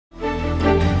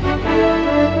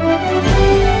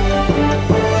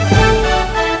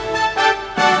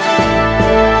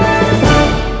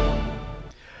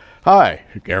Hi,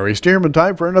 Gary Stearman,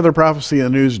 time for another Prophecy in the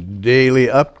News daily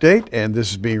update, and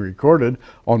this is being recorded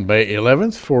on May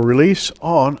 11th for release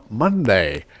on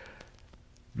Monday,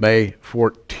 May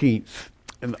 14th.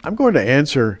 And I'm going to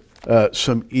answer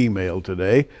some email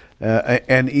today,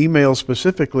 an email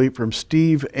specifically from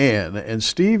Steve N. And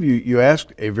Steve, you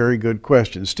asked a very good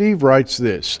question. Steve writes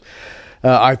this: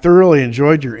 I thoroughly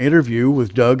enjoyed your interview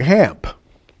with Doug Hamp.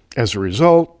 As a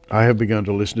result, I have begun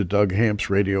to listen to Doug Hamp's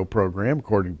radio program,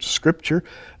 According to Scripture,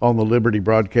 on the Liberty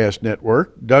Broadcast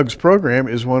Network. Doug's program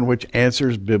is one which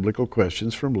answers biblical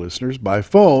questions from listeners by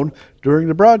phone during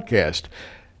the broadcast.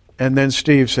 And then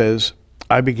Steve says,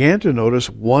 I began to notice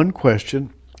one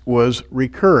question was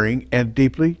recurring and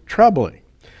deeply troubling.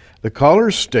 The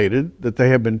callers stated that they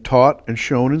have been taught and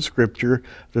shown in Scripture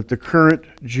that the current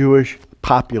Jewish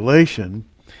population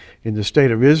in the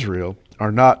state of Israel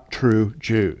are not true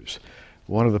Jews.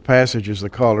 One of the passages the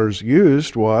callers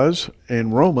used was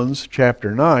in Romans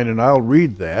chapter 9, and I'll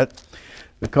read that.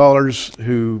 The callers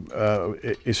who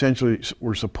essentially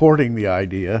were supporting the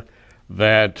idea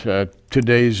that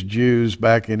today's Jews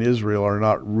back in Israel are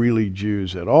not really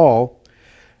Jews at all,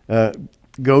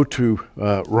 go to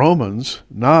Romans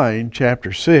 9,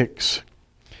 chapter 6,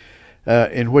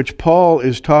 in which Paul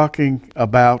is talking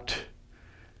about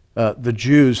the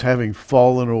Jews having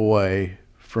fallen away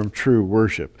from true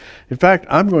worship. In fact,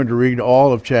 I'm going to read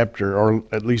all of chapter, or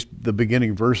at least the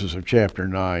beginning verses of chapter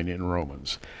 9 in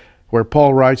Romans, where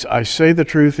Paul writes, I say the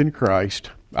truth in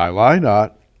Christ, I lie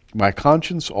not, my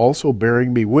conscience also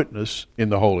bearing me witness in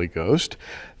the Holy Ghost,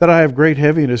 that I have great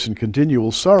heaviness and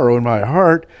continual sorrow in my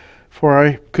heart, for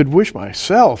I could wish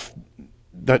myself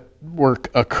that were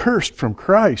accursed from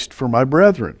Christ for my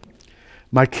brethren,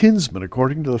 my kinsmen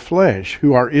according to the flesh,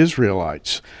 who are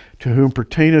Israelites, to whom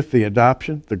pertaineth the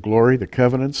adoption, the glory, the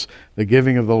covenants, the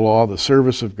giving of the law, the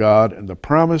service of God, and the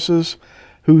promises,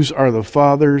 whose are the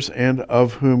fathers, and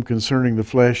of whom concerning the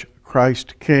flesh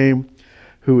Christ came,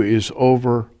 who is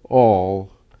over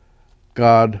all,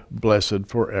 God blessed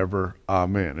forever.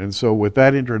 Amen. And so with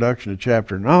that introduction to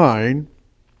chapter 9,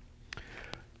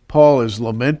 Paul is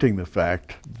lamenting the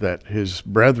fact that his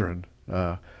brethren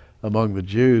among the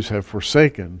Jews have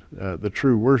forsaken the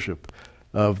true worship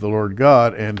of the Lord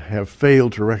God and have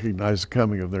failed to recognize the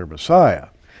coming of their Messiah.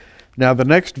 Now the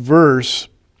next verse,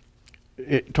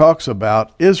 it talks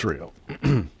about Israel.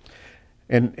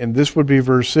 and this would be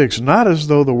verse 6. Not as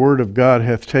though the word of God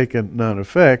hath taken none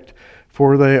effect,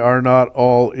 for they are not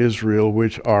all Israel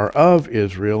which are of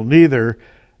Israel, neither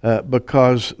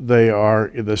because they are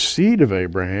the seed of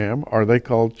Abraham are they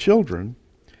called children,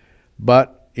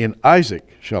 but in Isaac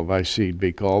shall thy seed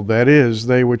be called, that is,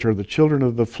 they which are the children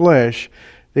of the flesh,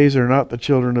 these are not the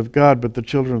children of God, but the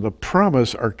children of the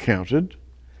promise are counted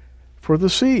for the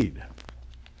seed.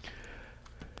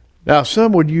 Now,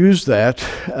 some would use that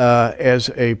as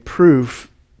a proof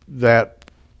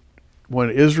that when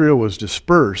Israel was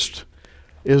dispersed,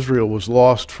 Israel was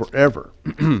lost forever,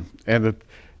 and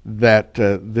that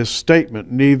this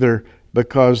statement, neither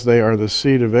because they are the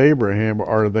seed of Abraham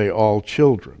are they all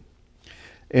children.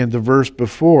 And the verse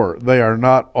before, they are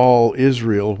not all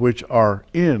Israel which are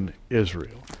in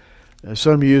Israel. Now,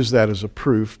 some use that as a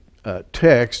proof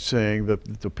text, saying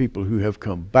that the people who have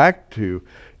come back to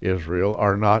Israel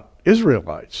are not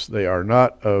Israelites. They are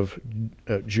not of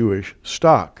Jewish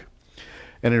stock.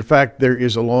 And in fact, there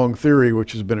is a long theory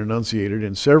which has been enunciated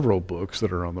in several books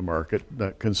that are on the market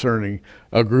concerning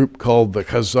a group called the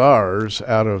Khazars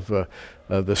out of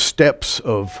the steppes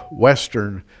of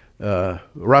Western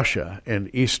Russia and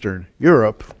Eastern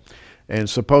Europe, and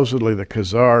supposedly the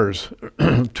Khazars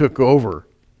took over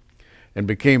and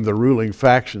became the ruling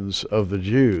factions of the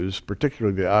Jews,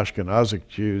 particularly the Ashkenazic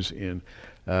Jews in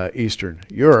Eastern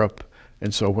Europe.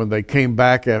 And so when they came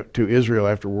back to Israel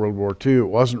after World War II, it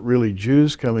wasn't really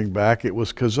Jews coming back, it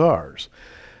was Khazars.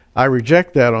 I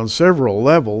reject that on several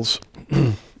levels,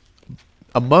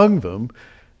 among them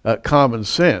common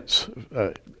sense.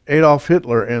 Adolf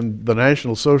Hitler and the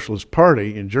National Socialist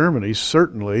Party in Germany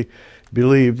certainly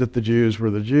believed that the Jews were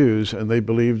the Jews, and they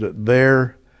believed that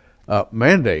their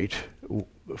mandate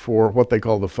for what they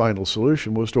call the final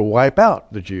solution was to wipe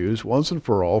out the Jews once and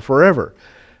for all, forever.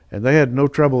 And they had no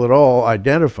trouble at all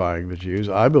identifying the Jews.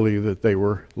 I believe that they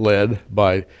were led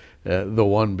by the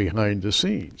one behind the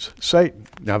scenes, Satan.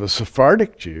 Now the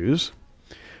Sephardic Jews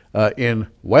in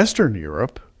Western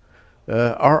Europe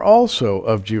are also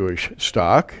of Jewish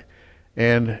stock.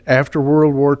 And after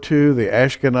World War II, the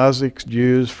Ashkenazic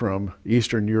Jews from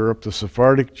Eastern Europe, the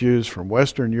Sephardic Jews from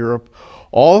Western Europe,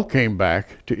 all came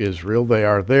back to Israel. They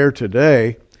are there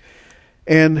today.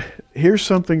 And here's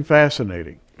something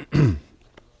fascinating.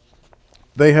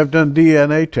 they have done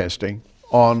DNA testing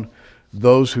on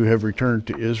those who have returned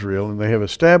to Israel, and they have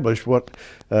established what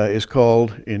is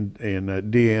called in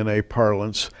DNA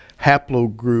parlance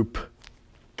haplogroup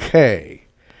K.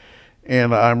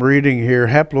 And I'm reading here,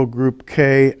 haplogroup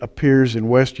K appears in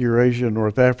West Eurasia,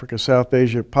 North Africa, South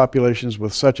Asia populations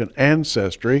with such an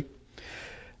ancestry.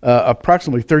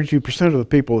 Approximately 32% of the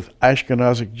people with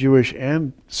Ashkenazic Jewish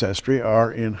ancestry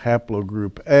are in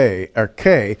haplogroup A or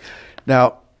K.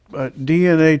 Now,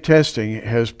 DNA testing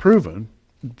has proven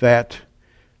that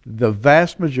the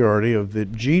vast majority of the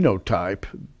genotype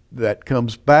that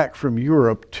comes back from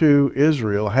Europe to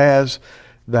Israel has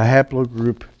the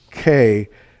haplogroup K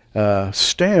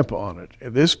stamp on it.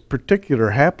 This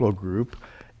particular haplogroup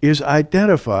is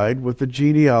identified with the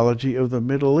genealogy of the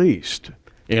Middle East.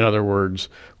 In other words,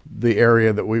 the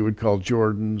area that we would call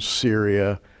Jordan,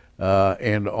 Syria,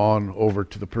 and on over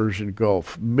to the Persian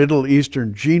Gulf. Middle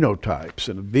Eastern genotypes.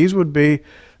 And these would be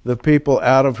the people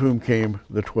out of whom came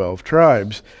the 12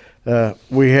 tribes.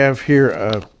 We have here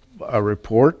a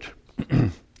report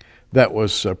that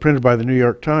was printed by the New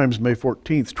York Times May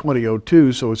 14th,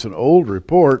 2002, so it's an old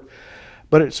report,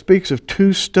 but it speaks of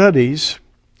two studies,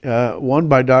 one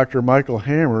by Dr. Michael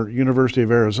Hammer, University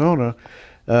of Arizona,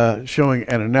 showing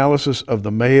an analysis of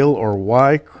the male or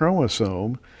Y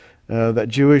chromosome, that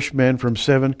Jewish men from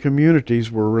 7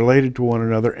 communities were related to one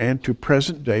another and to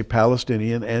present-day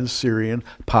Palestinian and Syrian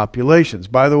populations.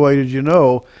 By the way, did you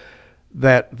know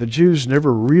that the Jews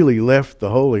never really left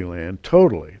the Holy Land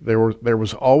totally? There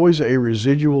was always a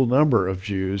residual number of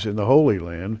Jews in the Holy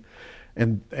Land,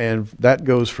 and that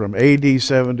goes from AD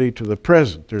 70 to the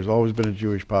present. There's always been a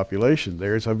Jewish population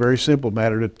there. It's a very simple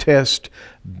matter to test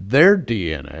their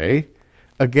DNA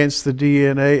against the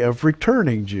DNA of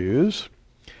returning Jews,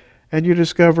 and you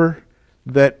discover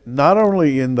that not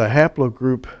only in the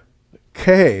haplogroup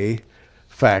K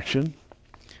faction,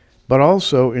 but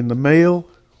also in the male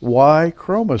Y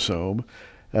chromosome,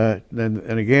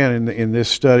 and again in this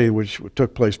study, which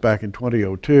took place back in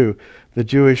 2002, the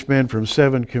Jewish men from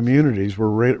 7 communities were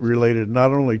related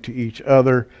not only to each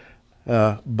other,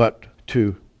 but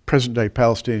to present-day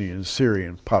Palestinian and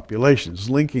Syrian populations,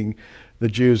 linking the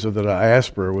Jews of the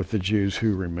diaspora with the Jews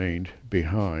who remained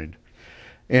behind.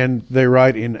 And they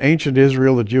write, in ancient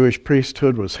Israel, the Jewish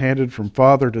priesthood was handed from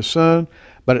father to son,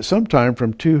 but at some time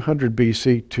from 200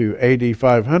 BC to AD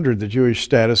 500, the Jewish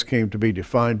status came to be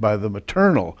defined by the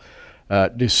maternal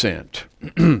descent.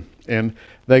 And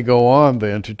they go on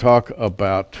then to talk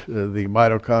about the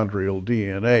mitochondrial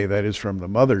DNA, that is from the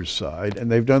mother's side, and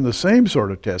they've done the same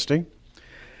sort of testing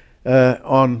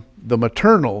on the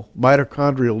maternal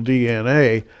mitochondrial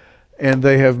DNA, and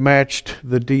they have matched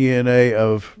the DNA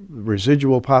of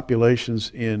residual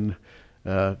populations in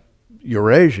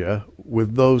Eurasia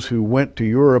with those who went to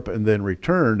Europe and then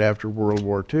returned after World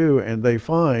War II, and they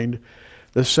find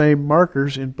the same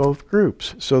markers in both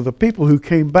groups. So the people who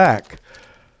came back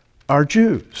are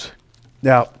Jews.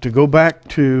 Now, to go back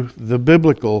to the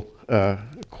biblical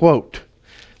quote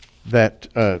that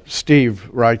Steve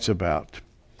writes about,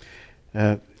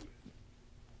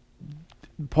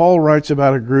 Paul writes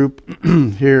about a group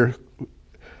here,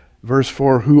 verse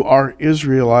 4, who are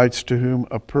Israelites, to whom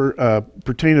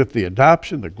pertaineth the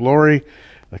adoption, the glory,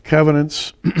 the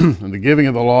covenants, and the giving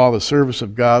of the law, the service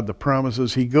of God, the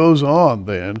promises. He goes on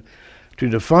then to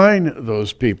define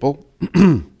those people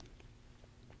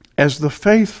as the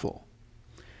faithful,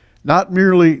 not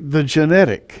merely the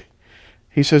genetic.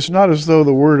 He says, not as though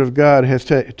the word of God has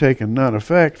taken none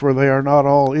effect, for they are not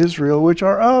all Israel which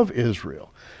are of Israel.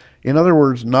 In other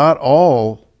words, not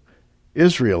all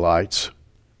Israelites,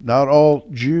 not all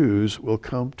Jews will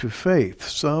come to faith.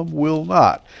 Some will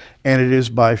not. And it is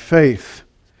by faith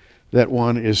that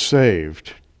one is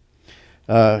saved.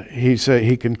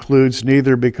 He concludes,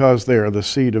 neither because they are the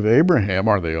seed of Abraham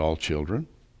are they all children.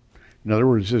 In other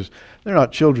words, they're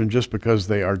not children just because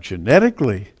they are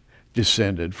genetically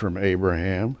descended from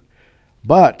Abraham,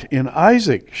 but in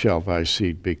Isaac shall thy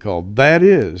seed be called. That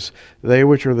is, they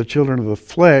which are the children of the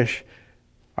flesh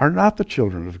are not the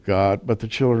children of God, but the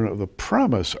children of the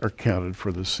promise are counted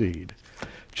for the seed.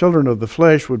 Children of the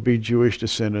flesh would be Jewish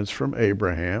descendants from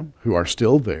Abraham, who are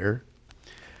still there.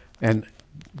 And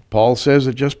Paul says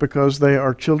that just because they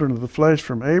are children of the flesh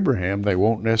from Abraham, they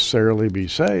won't necessarily be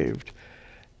saved.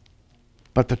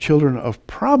 But the children of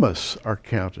promise are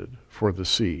counted for the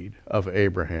seed of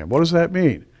Abraham. What does that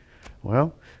mean?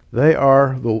 Well, they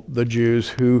are the Jews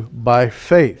who, by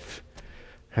faith,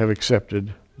 have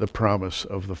accepted the promise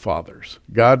of the fathers.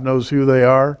 God knows who they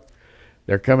are.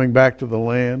 They're coming back to the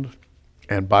land.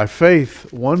 And by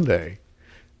faith, one day,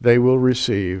 they will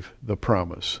receive the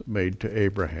promise made to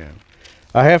Abraham.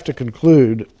 I have to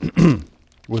conclude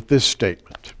with this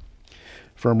statement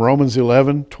from Romans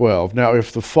 11:12. Now,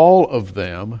 if the fall of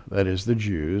them, that is the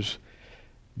Jews,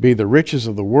 be the riches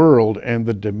of the world, and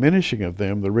the diminishing of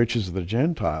them the riches of the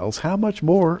Gentiles, how much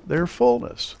more their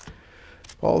fullness?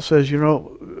 Paul says,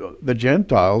 the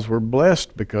Gentiles were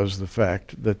blessed because of the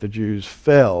fact that the Jews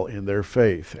fell in their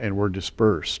faith and were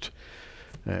dispersed.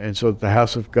 And so that the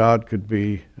house of God could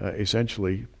be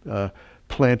essentially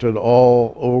planted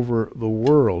all over the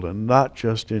world and not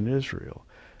just in Israel.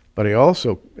 But he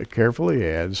also carefully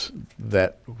adds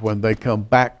that when they come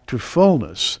back to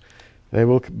fullness, they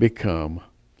will become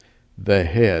the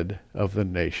head of the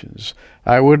nations.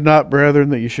 I would not, brethren,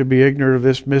 that you should be ignorant of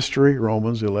this mystery,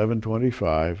 Romans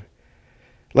 11:25,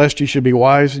 lest you should be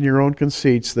wise in your own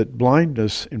conceits, that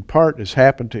blindness in part has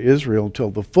happened to Israel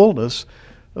until the fullness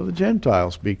of the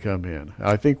Gentiles be come in.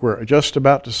 I think we're just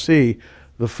about to see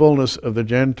the fullness of the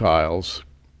Gentiles.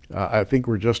 I think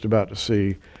we're just about to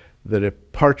see the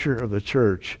departure of the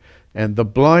church, and the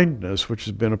blindness which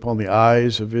has been upon the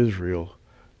eyes of Israel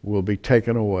will be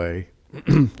taken away.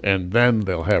 And then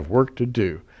they'll have work to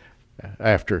do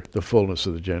after the fullness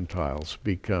of the Gentiles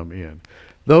be come in.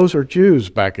 Those are Jews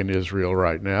back in Israel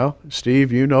right now.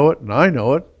 Steve, you know it, and I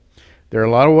know it. There are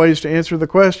a lot of ways to answer the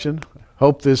question.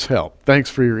 Hope this helped. Thanks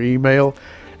for your email.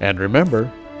 And remember,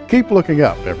 keep looking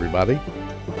up, everybody.